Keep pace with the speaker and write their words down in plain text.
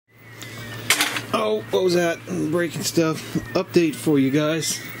Oh, what was that? Breaking stuff. Update for you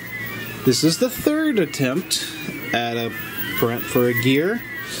guys. This is the third attempt at a print for a gear.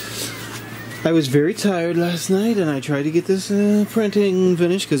 I was very tired last night and I tried to get this printing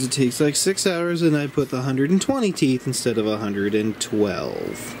finished because it takes like 6 hours, and I put the 120 teeth instead of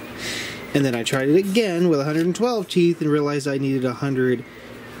 112. And then I tried it again with 112 teeth and realized I needed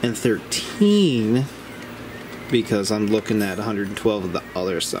 113 because I'm looking at 112 of the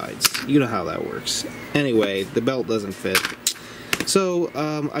other sides. You know how that works. Anyway, the belt doesn't fit. So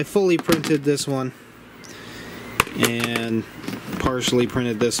I fully printed this one and partially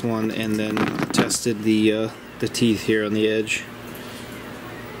printed this one, and then tested the teeth here on the edge.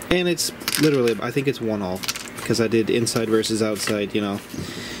 And it's literally, I think it's 1 all, because I did inside versus outside, you know.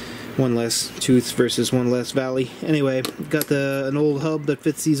 1 less tooth versus 1 less valley. Anyway, got an old hub that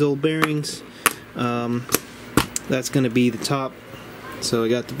fits these old bearings. That's going to be the top. So I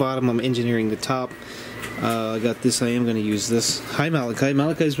got the bottom, I'm engineering the top. I got this, I am going to use this. Hi Malachi.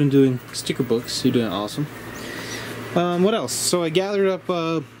 Malachi's been doing sticker books. You're doing awesome. What else? So I gathered up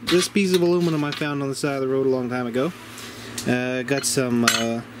this piece of aluminum I found on the side of the road a long time ago. Got some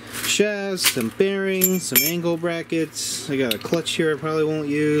shafts, some bearings, some angle brackets. I got a clutch here I probably won't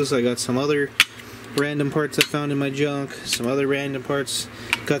use. I got some other random parts I found in my junk. Some other random parts.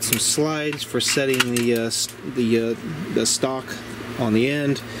 Got some slides for setting the stock on the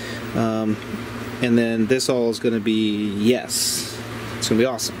end. And then this all is going to be, yes, it's going to be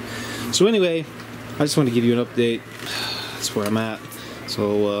awesome. So anyway, I just want to give you an update. That's where I'm at.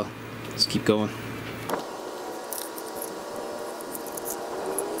 So let's keep going.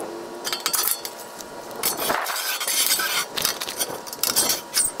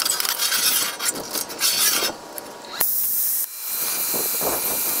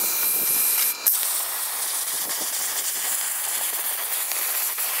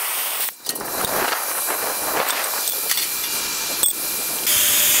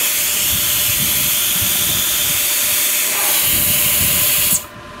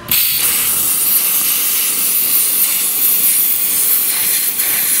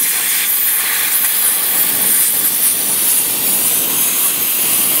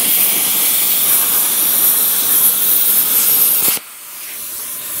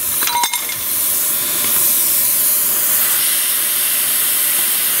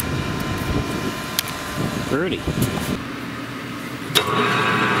 Pretty.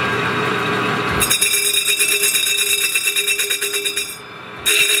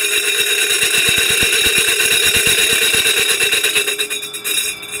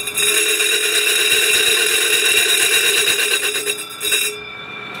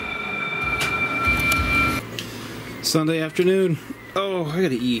 Sunday afternoon. Oh, I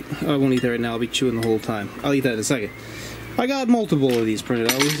gotta eat. I won't eat that right now. I'll be chewing the whole time. I'll eat that in a second. I got multiple of these printed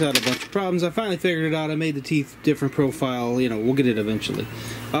out. We had a bunch of problems. I finally figured it out. I made the teeth different profile. You know, we'll get it eventually.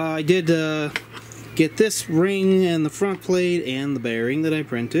 I did get this ring and the front plate and the bearing that I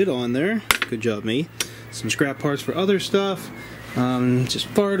printed on there. Good job, me. Some scrap parts for other stuff. Just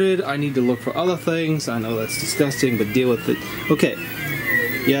farted. I need to look for other things. I know that's disgusting, but deal with it. Okay.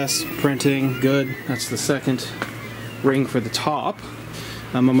 Yes, printing. Good. That's the second ring for the top.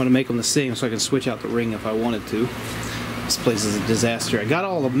 I'm going to make them the same so I can switch out the ring if I wanted to. This place is a disaster. I got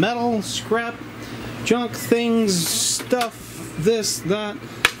all the metal, scrap, junk, things, stuff, this, that.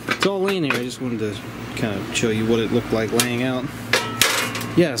 It's all laying here. I just wanted to kind of show you what it looked like laying out.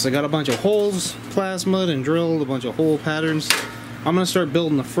 Yes, I got a bunch of holes plasma'd and drilled, a bunch of hole patterns. I'm going to start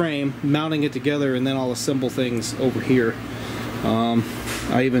building the frame, mounting it together, and then I'll assemble things over here.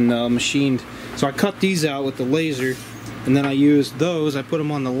 I even machined, so I cut these out with the laser, and then I used those, I put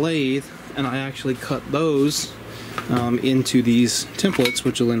them on the lathe, and I actually cut those into these templates,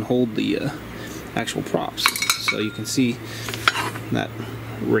 which will then hold the actual props. So you can see that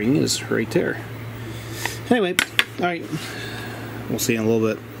ring is right there. Anyway, alright, we'll see in a little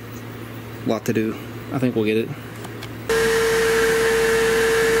bit. A lot to do. I think we'll get it.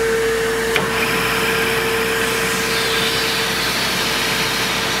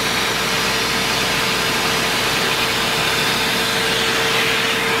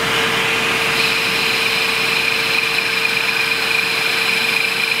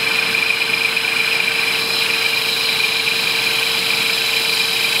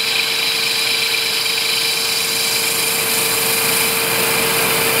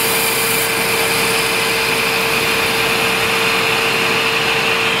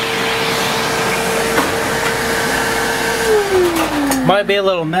 Might be a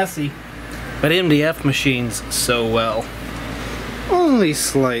little messy, but MDF machines so well. Only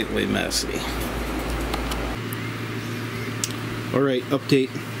slightly messy. Alright, update.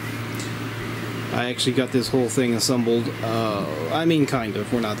 I actually got this whole thing assembled. I mean, kind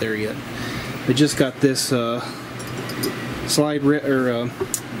of. We're not there yet. I just got this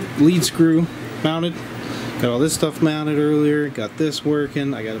lead screw mounted. Got all this stuff mounted earlier. Got this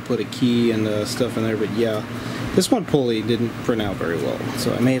working. I got to put a key and stuff in there. But yeah, this one pulley didn't print out very well,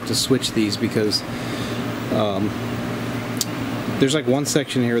 so I may have to switch these because there's like one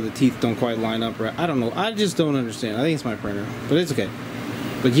section here the teeth don't quite line up right. I don't know. I just don't understand. I think it's my printer, but it's okay.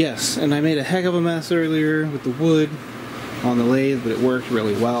 But yes, and I made a heck of a mess earlier with the wood on the lathe, but it worked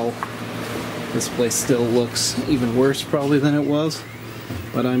really well. This place still looks even worse probably than it was.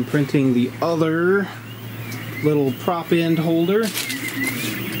 But I'm printing the other little prop end holder.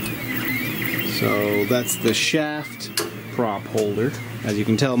 So that's the shaft prop holder. As you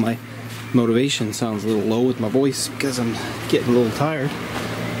can tell, my motivation sounds a little low with my voice because I'm getting a little tired.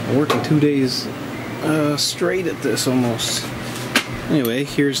 I'm working 2 days straight at this almost. Anyway,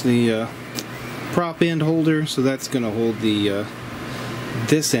 here's the prop end holder, so that's going to hold the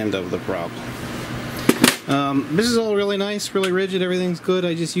this end of the prop. This is all really nice, really rigid, everything's good.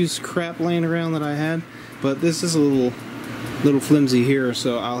 I just used crap laying around that I had, but this is a little flimsy here,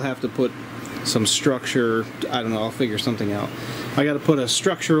 so I'll have to put some structure. I don't know, I'll figure something out. I got to put a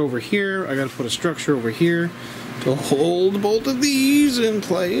structure over here. I got to put a structure over here to hold both of these in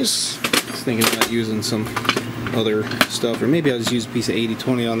place. I was thinking about using some other stuff, or maybe I'll just use a piece of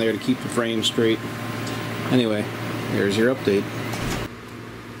 80/20 on there to keep the frame straight. Anyway, here's your update.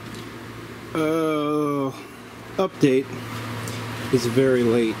 Update is very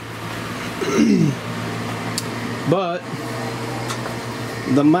late. But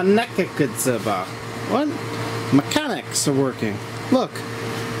the mechanics are working. Look,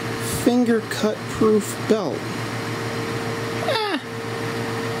 finger cut proof belt.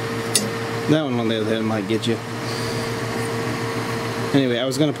 That one on the other hand might get you. Anyway, I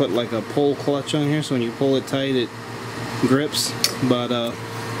was gonna put like a pull clutch on here so when you pull it tight it grips, but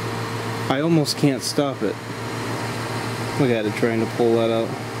I almost can't stop it. Look at it trying to pull that out.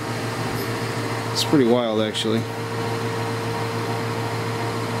 It's pretty wild actually.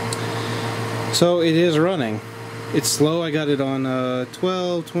 So it is running. It's slow. I got it on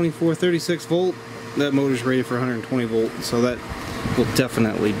 12, 24, 36 volt. That motor's rated for 120 volt, so that will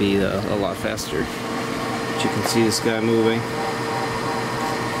definitely be a lot faster. But you can see this guy moving.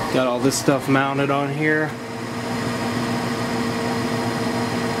 Got all this stuff mounted on here.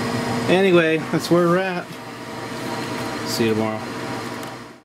 Anyway, that's where we're at. See you tomorrow.